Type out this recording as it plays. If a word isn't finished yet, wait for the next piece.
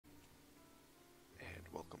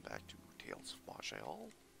Tales of Maj'Eyal.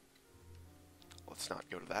 Let's not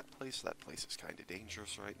go to that place. That place is kind of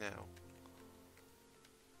dangerous right now.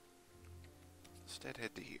 Instead,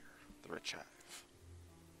 head to here, the Ritch Lair.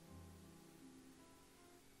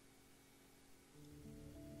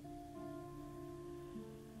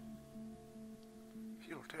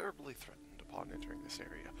 Feel terribly threatened upon entering this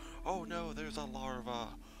area. Oh no, there's a larva.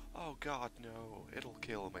 Oh god, no, it'll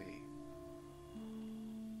kill me.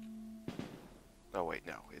 Oh wait,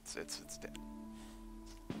 no, it's dead.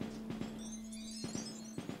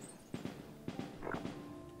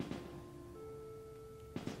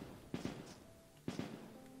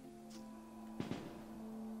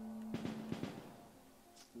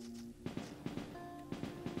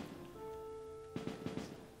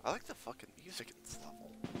 I like the fucking music in this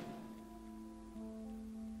level.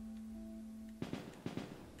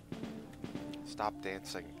 Stop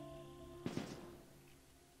dancing.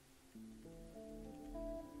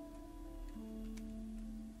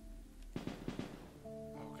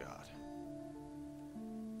 Oh god.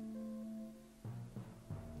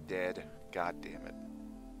 Dead. God damn it.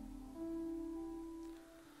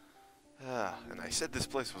 And I said this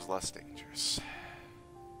place was less dangerous.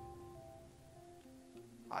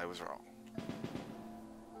 I was wrong.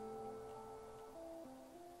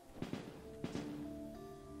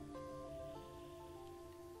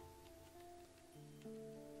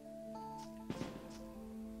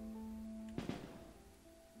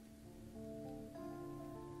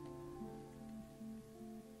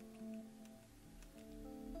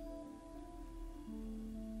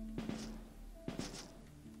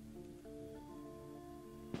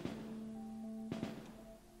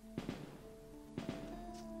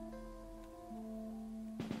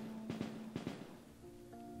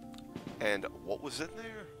 And what was in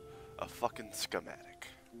there? A fucking schematic.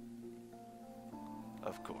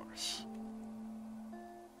 Of course.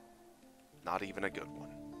 Not even a good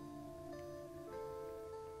one.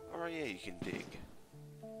 Alright, yeah, you can dig.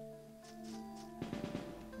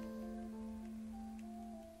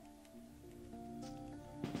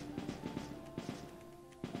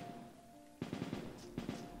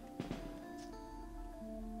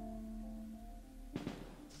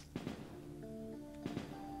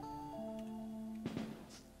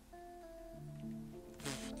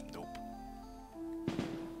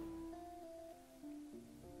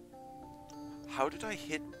 How did I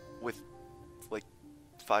hit with, like,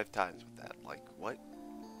 5 times with that? Like, what?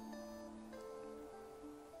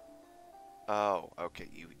 Oh, okay,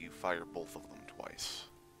 you fire both of them twice.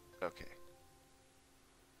 Okay.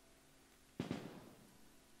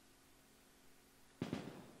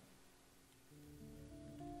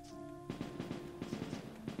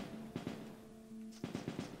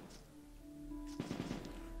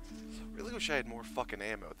 Really wish I had more fucking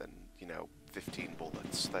ammo than, you know, 15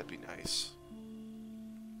 bullets. That'd be nice.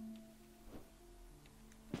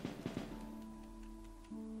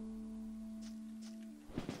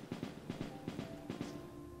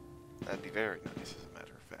 That'd be very nice, as a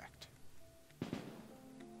matter of fact.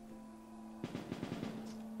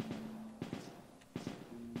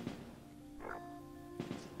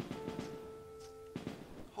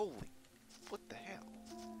 Holy, what the hell?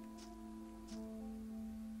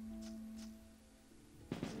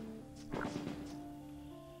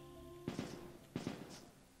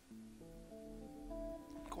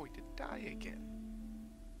 I'm going to die again.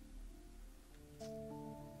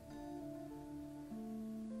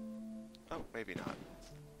 Oh, maybe not.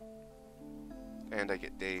 And I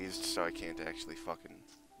get dazed, so I can't actually fucking,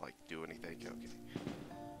 like, do anything. Okay.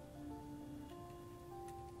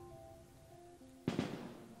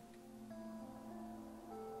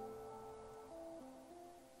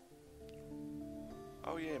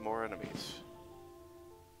 Oh yeah, more enemies.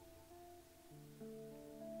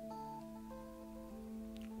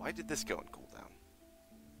 Why did this go on cooldown?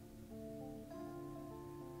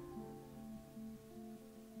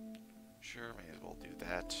 Sure, may as well do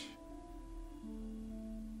that.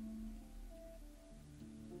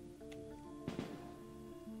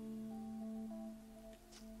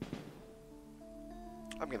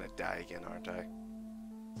 I'm gonna die again, aren't I?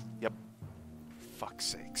 Yep. Fuck's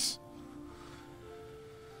sakes.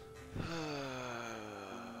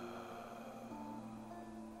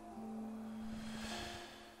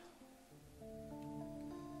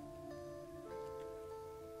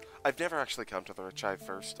 I've never actually come to the Ritch Lair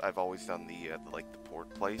first. I've always done the like the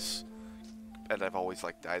port place, and I've always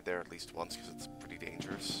like died there at least once because it's pretty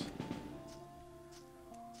dangerous.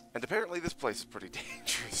 And apparently this place is pretty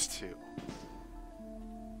dangerous too.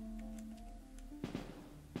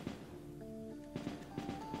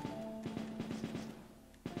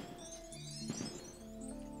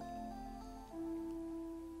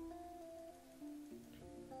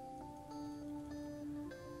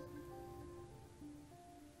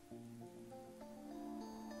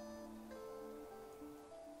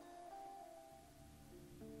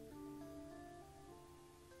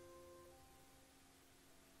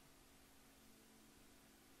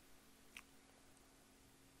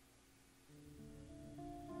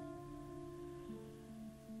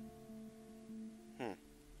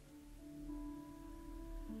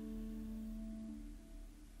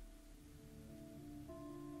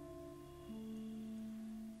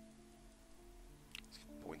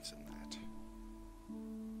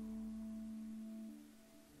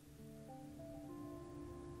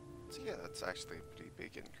 Yeah, that's actually a pretty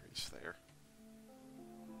big increase there.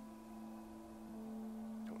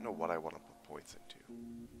 Don't know what I want to put points into.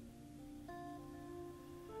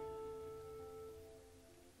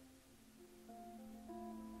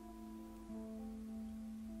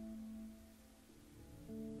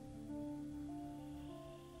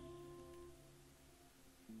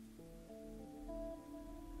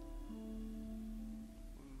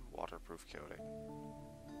 Waterproof coating.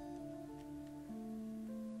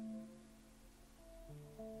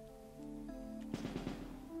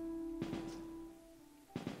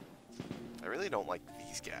 I really don't like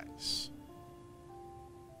these guys.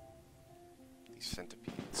 These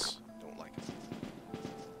centipedes. Don't like them.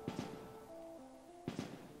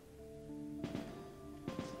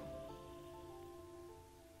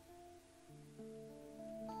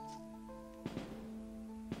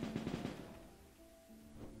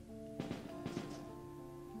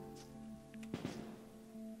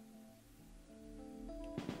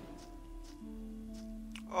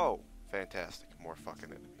 Oh, fantastic. More fucking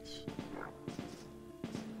enemies.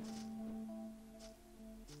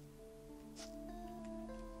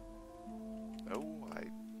 Oh, I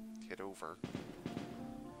hit over.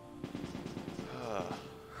 God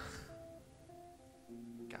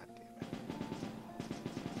damn it.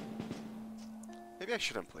 Maybe I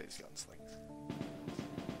shouldn't play as Gunslinger.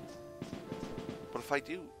 But if I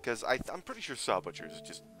do, because I'm pretty sure Sawbutcher is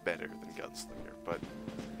just better than Gunslinger, but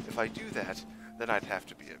if I do that, then I'd have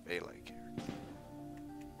to be a melee character.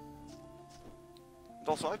 And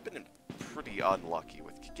also, I've been pretty unlucky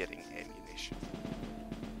with getting ammunition.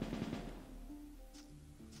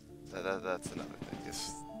 That's another thing.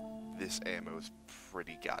 This ammo's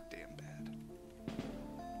pretty goddamn bad.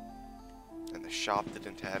 And the shop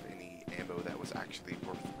didn't have any ammo that was actually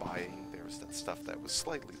worth buying. There was that stuff that was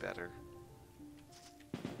slightly better.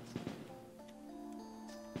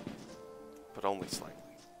 But only slightly.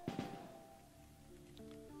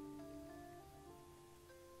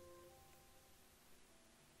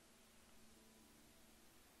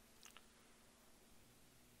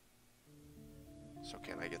 So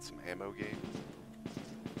can I get some ammo game?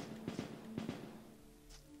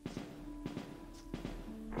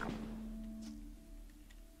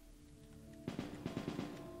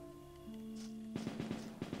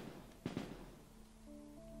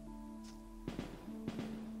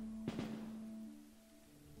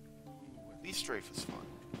 Ooh, at least strafe is fun.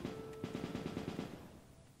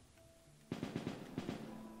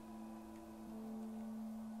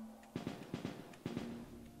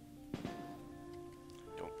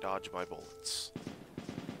 Dodge my bullets.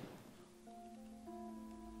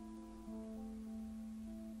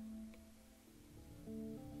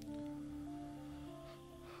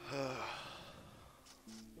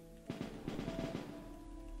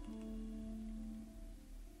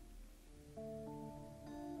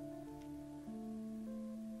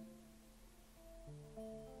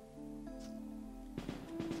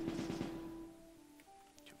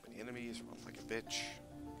 Too many enemies, run like a bitch.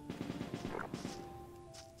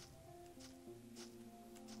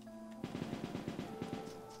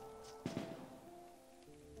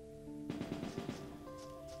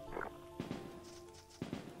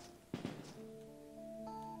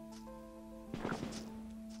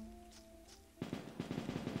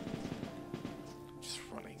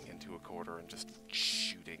 And just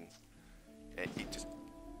shooting it just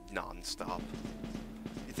non-stop.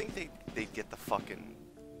 You think they'd get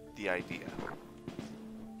the idea?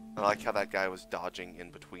 I like how that guy was dodging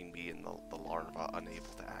in between me and the larva,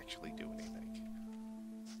 unable to actually do anything.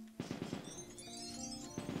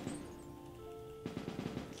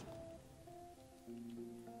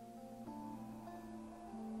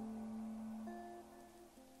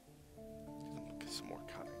 Some more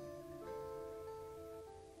cunning.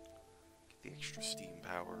 The extra steam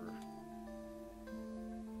power.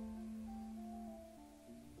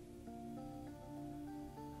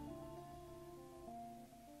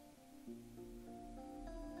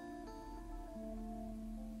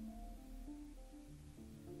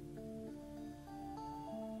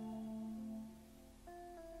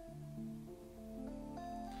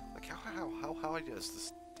 Like how high does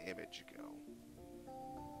this damage go?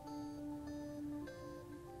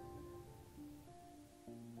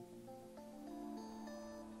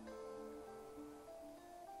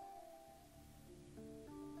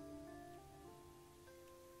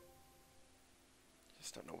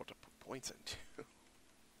 Don't know what to put points into.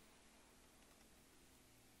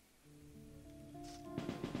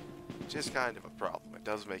 Which is kind of a problem. It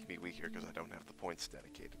does make me weaker because I don't have the points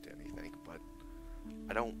dedicated to anything, but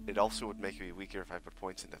it also would make me weaker if I put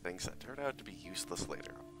points into things that turn out to be useless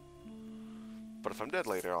later. But if I'm dead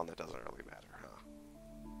later on, that doesn't really matter, huh?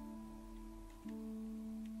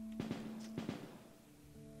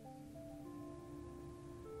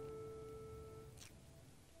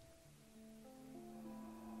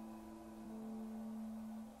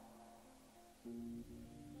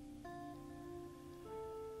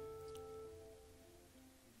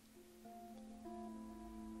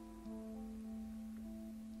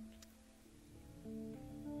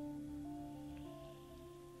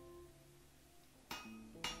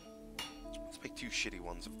 Let's make 2 shitty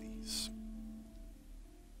ones of these.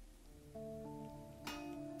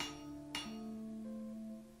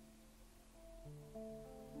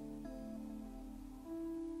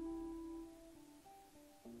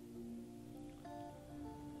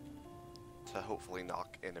 To hopefully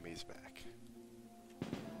knock enemies back.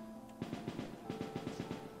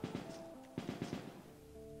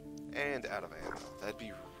 And out of ammo. That'd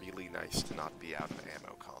be really nice to not be out of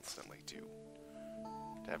ammo constantly, too.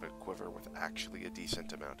 To have a quiver with actually a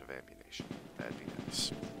decent amount of ammunition. That'd be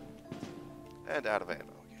nice. And out of ammo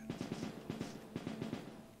again.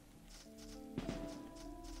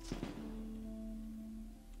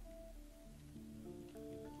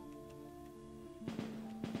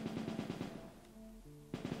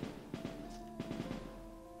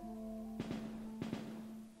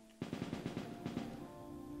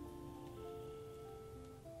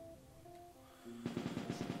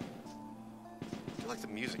 I feel like the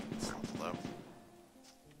music sounds low.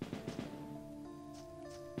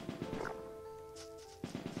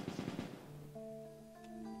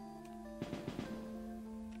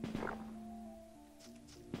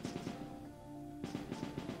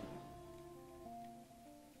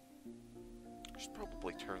 I should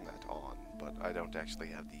probably turn that on, but I don't actually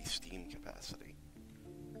have the steam capacity.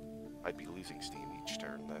 I'd be losing steam each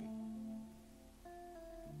turn then.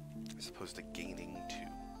 As opposed to gaining 2.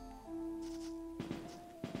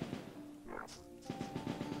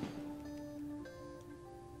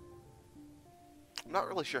 I'm not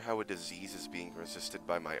really sure how a disease is being resisted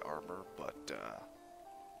by my armor, but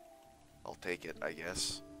I'll take it, I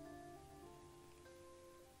guess.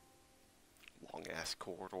 Long-ass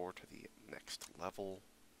corridor to the next level.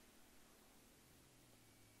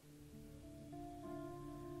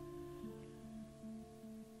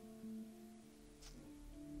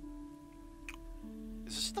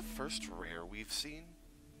 Is this the first rare we've seen?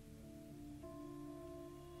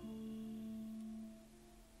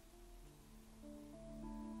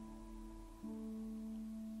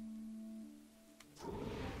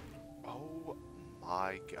 Oh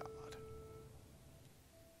my god.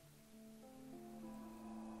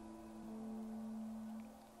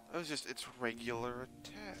 That was just, it's regular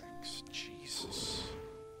attacks. Jesus.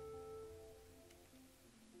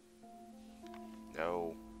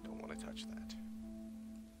 No, don't want to touch that.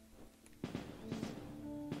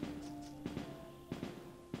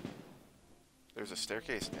 There's a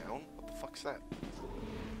staircase down? What the fuck's that?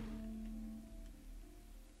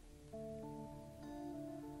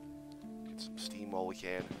 Get some steam while we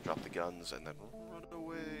can, drop the guns, and then run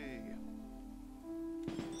away.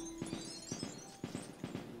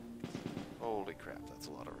 Holy crap, that's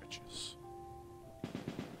a lot of riches.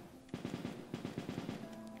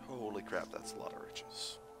 Holy crap, that's a lot of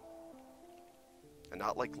riches. And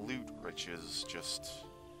not like loot riches, just...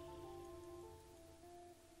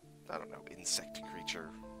 I don't know, insect creature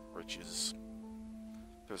riches.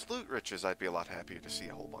 If there's loot riches, I'd be a lot happier to see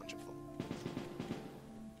a whole bunch of them.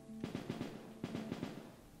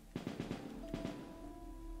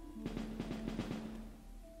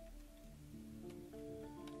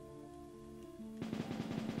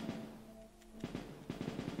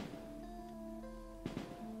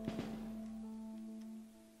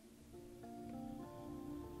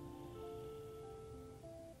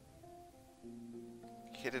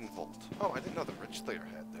 Hidden vault. Oh, I didn't know the Ritch Lair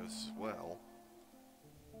had those as well.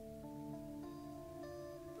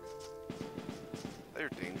 They're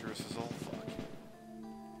dangerous as all fuck.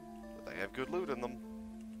 But they have good loot in them.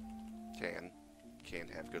 Can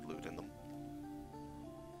have good loot in them.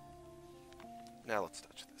 Now let's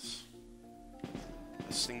touch this.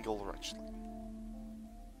 A single Ritch Lair.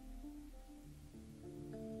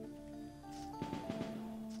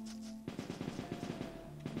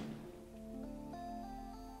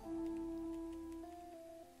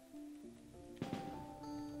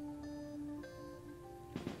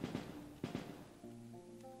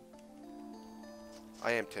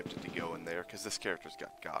 I am tempted to go in there, because this character's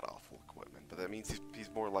got god-awful equipment, but that means he's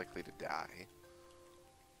more likely to die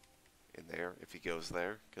in there if he goes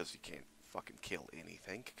there, because you can't fucking kill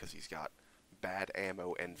anything, because he's got bad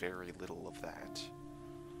ammo and very little of that.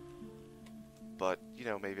 But, you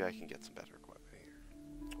know, maybe I can get some better equipment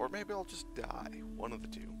Or maybe I'll just die. One of the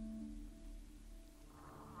two.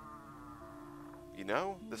 You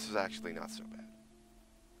know, this is actually not so bad.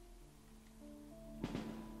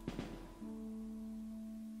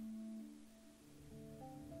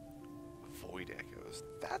 Void Echoes.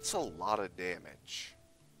 That's a lot of damage.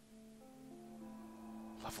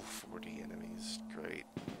 Level 40 enemies. Great.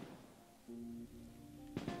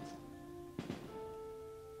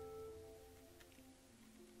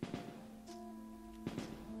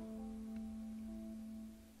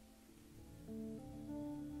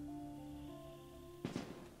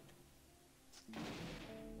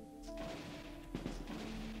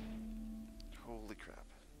 Holy crap.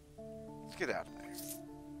 Let's get out of there.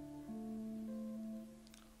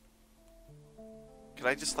 Can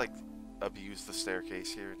I just, like, abuse the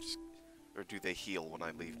staircase here? Just, or do they heal when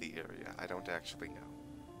I leave the area? I don't actually know.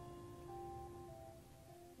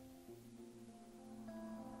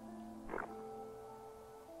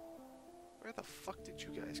 Where the fuck did you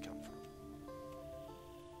guys come from?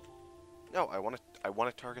 No, I want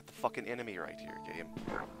to target the fucking enemy right here, game.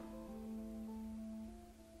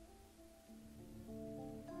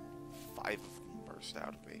 Five of them burst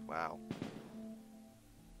out of me. Wow.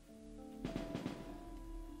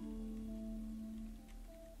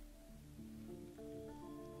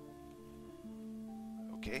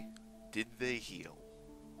 Okay. Did they heal?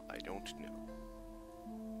 I don't know.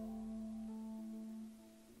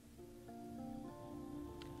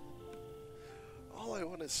 All I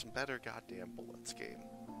want is some better goddamn bullets, game.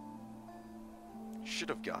 Should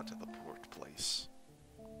have gone to the port place.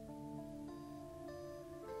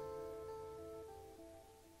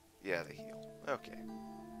 Yeah, they heal. Okay.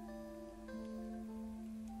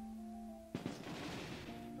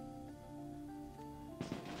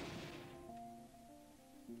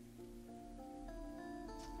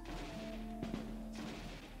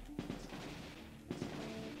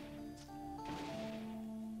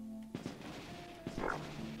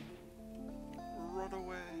 Run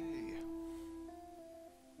away.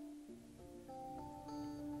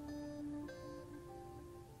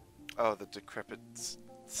 Oh, the decrepit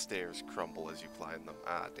stairs crumble as you climb them.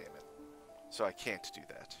 Ah, damn it. So I can't do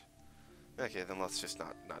that. Okay, then let's just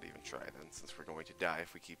not even try then, since we're going to die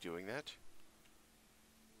if we keep doing that.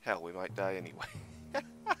 Hell, we might die anyway.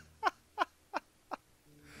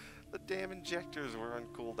 The damn injectors were on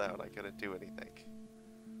cooldown. I couldn't do anything.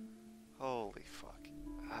 Holy fuck.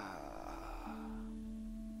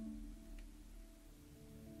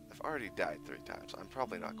 I've already died 3 times. I'm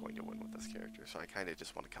probably not going to win with this character, so I kind of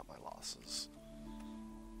just want to cut my losses.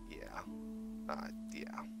 Yeah.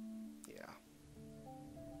 Yeah.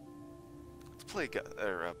 Let's play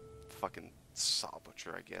a fucking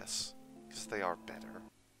Sawbutcher, I guess. Because they are better.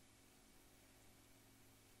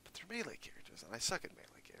 But they're melee characters, and I suck at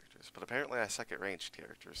melee characters. But apparently I suck at ranged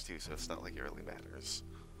characters, too, so it's not like it really matters.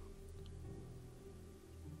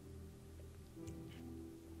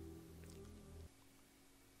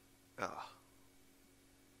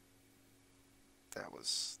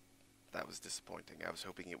 That was disappointing. I was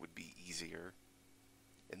hoping it would be easier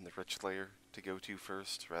in the Ritch Lair to go to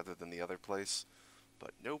first rather than the other place,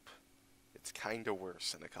 but nope. It's kinda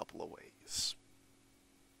worse in a couple of ways.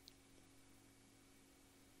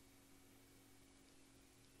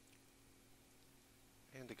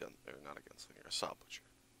 And not a gunslinger, a Sawbutcher.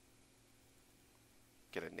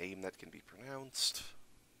 Get a name that can be pronounced.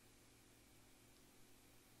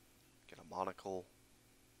 Get a monocle.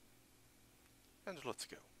 And let's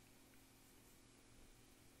go.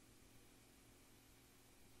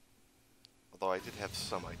 Although I did have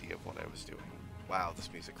some idea of what I was doing. Wow,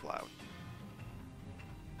 this music's loud.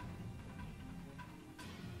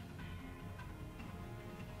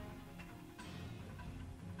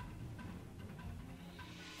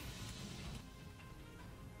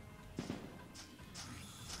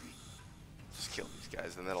 Just kill these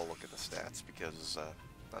guys, and then I'll look at the stats, because,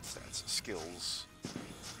 not stats, skills.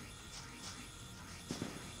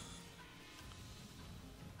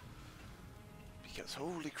 Because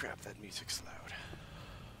holy crap, that music's loud.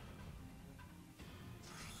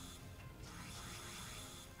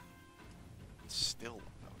 It's still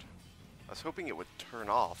loud. I was hoping it would turn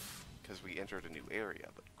off because we entered a new area,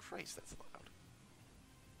 but Christ, that's loud.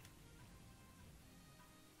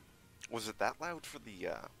 Was it that loud for the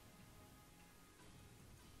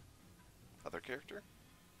other character?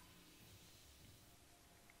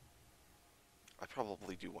 I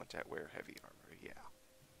probably do want to wear heavy armor, yeah.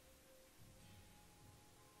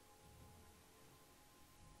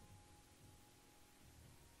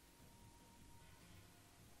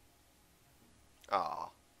 Ah,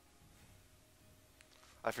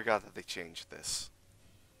 I forgot that they changed this.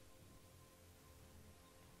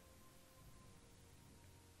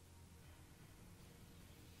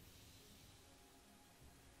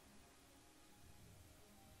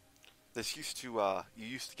 This used to, you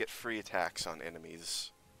used to get free attacks on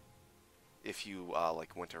enemies if you,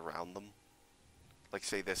 like, went around them. Like,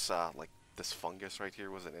 say this, like, this fungus right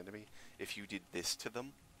here was an enemy. If you did this to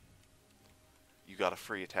them, you got a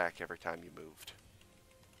free attack every time you moved.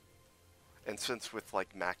 And since with,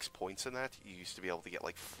 like, max points in that, you used to be able to get,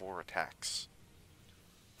 like, 4 attacks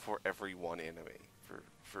for every one enemy.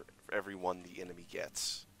 For every one the enemy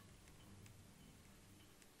gets.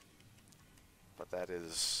 But that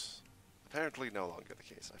is apparently no longer the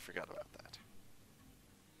case. I forgot about that.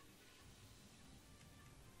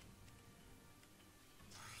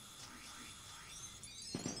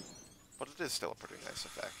 But it is still a pretty nice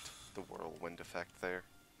effect. The whirlwind effect there.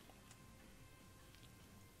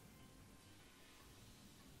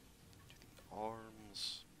 Do the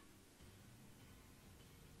arms.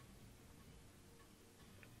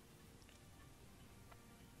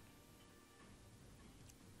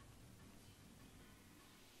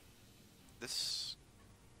 This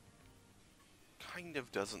kind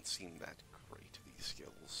of doesn't seem that great, these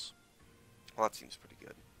skills. Well, that seems pretty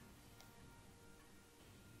good.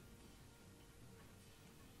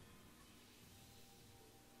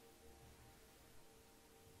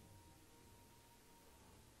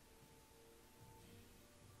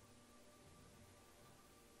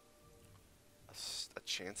 A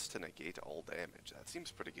chance to negate all damage. That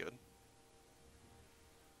seems pretty good.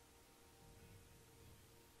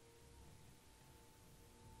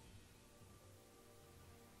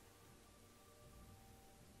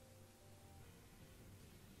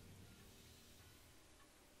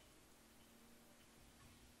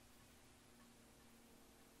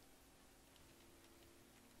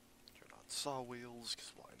 Turn on saw wheels,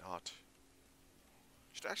 because why not?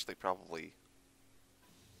 Should actually probably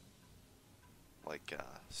like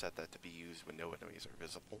set that to be used when no enemies are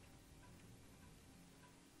visible.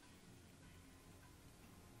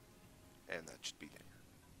 And that should be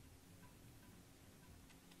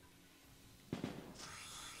there.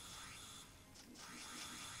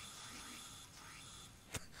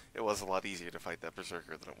 It was a lot easier to fight that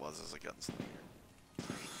berserker than it was as a gunslinger.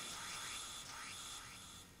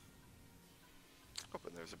 Oh,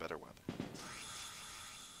 and there's a better weapon.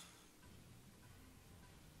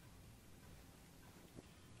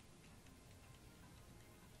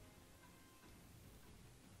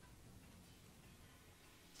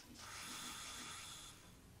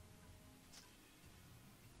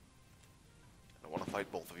 I want to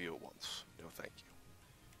fight both of you at once. No, thank you.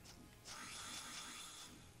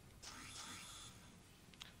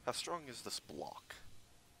 How strong is this block?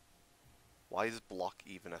 Why is block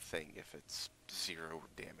even a thing if it's 0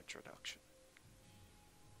 damage reduction?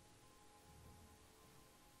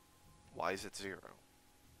 Why is it 0?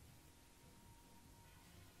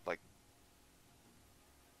 Like,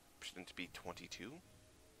 shouldn't it be 22?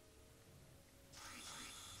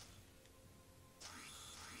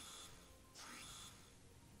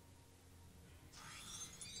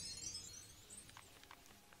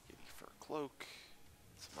 Yeti fur cloak.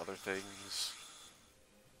 Some other things.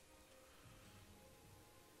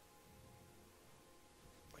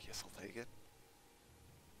 I guess I'll take it.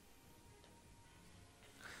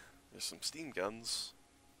 There's some steam guns.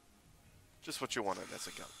 Just what you wanted as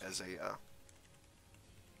a gun, as a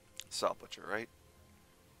Sawbutcher, right?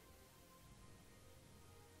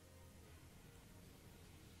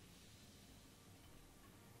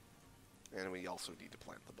 And we also need to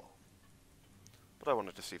plant the bomb. But I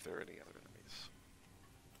wanted to see if there are any other enemies.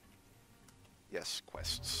 Yes,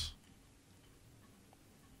 quests.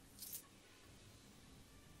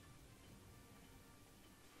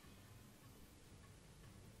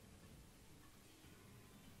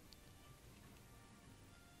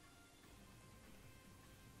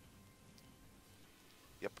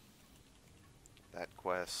 Yep. That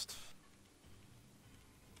quest.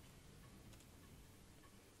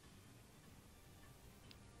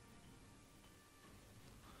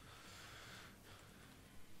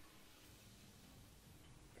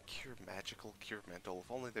 Cure magical, cure mental.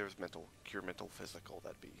 If only there was mental, cure mental physical,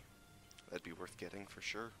 that'd be worth getting for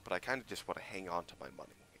sure. But I kind of just want to hang on to my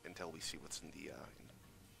money until we see what's in the in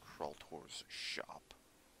Kraltor's shop.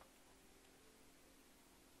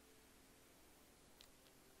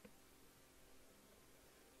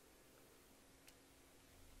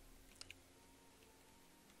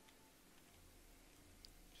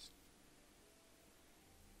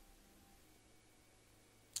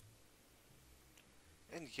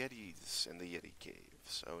 And Yetis in the Yeti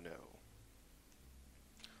caves. Oh no.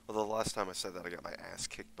 Although the last time I said that, I got my ass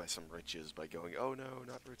kicked by some riches by going, oh no,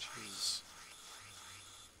 not riches.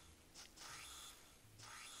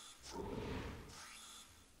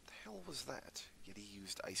 The hell was that? yet he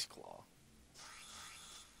used Ice Claw.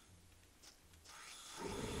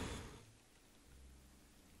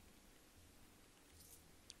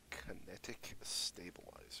 Kinetic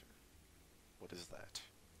Stabilizer. What is that?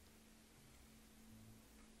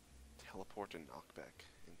 Teleport and knockback,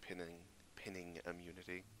 and pinning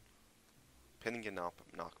immunity. Pinning and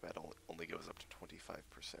knockback only goes up to 25%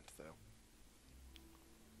 though.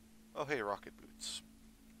 Oh hey, rocket boots.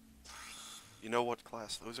 You know what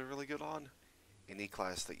class those are really good on? Any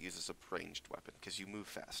class that uses a ranged weapon, because you move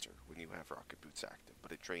faster when you have rocket boots active,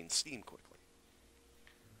 but it drains steam quickly.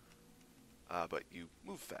 But you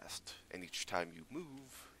move fast, and each time you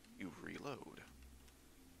move, you reload.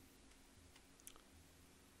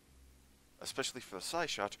 Especially for the side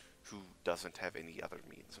shot, who doesn't have any other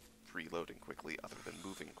means of reloading quickly other than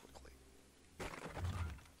moving quickly.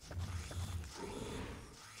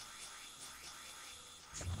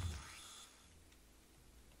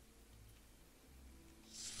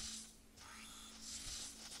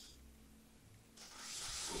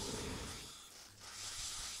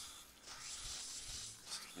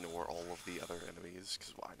 Ignore all of the other enemies,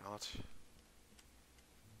 because why not?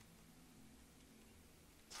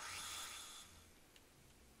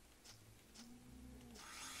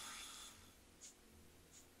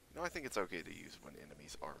 No, I think it's okay to use when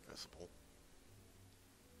enemies are visible.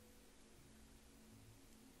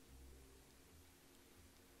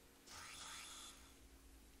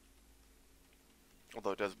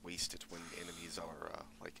 Although it does waste it when enemies are,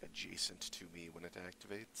 like, adjacent to me when it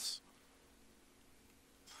activates.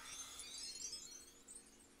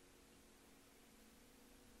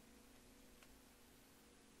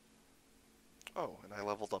 Oh, and I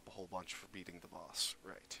leveled up a whole bunch for beating the boss.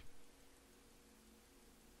 Right.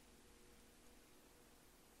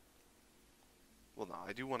 Well, no,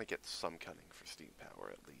 I do want to get some cunning for steam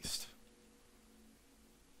power, at least.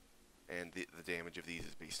 And the damage of these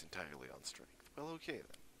is based entirely on strength. Well, okay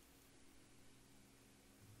then.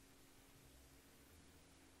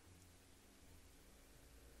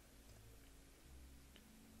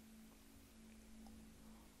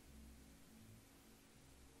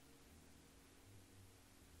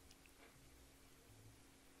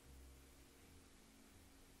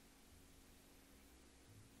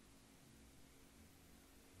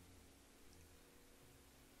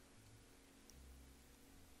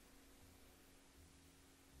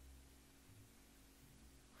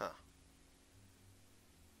 Huh.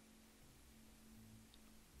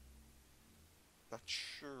 Not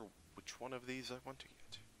sure which one of these I want to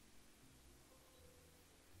get.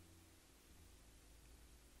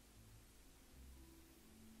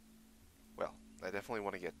 Well, I definitely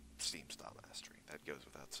want to get Steam Style Mastery. That goes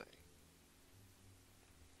without saying.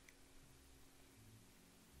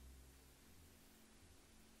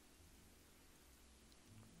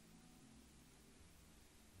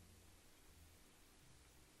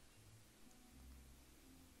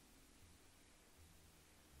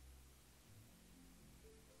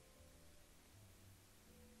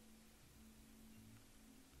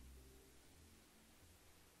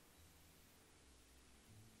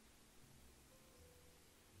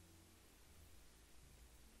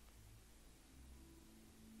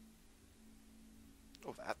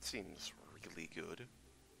 Oh, that seems really good.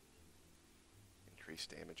 Increased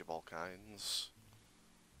damage of all kinds.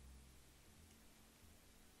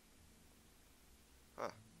 Huh.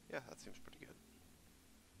 Yeah, that seems pretty good.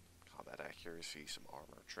 Combat accuracy, some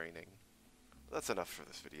armor training. But that's enough for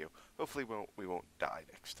this video. Hopefully we won't die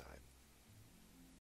next time.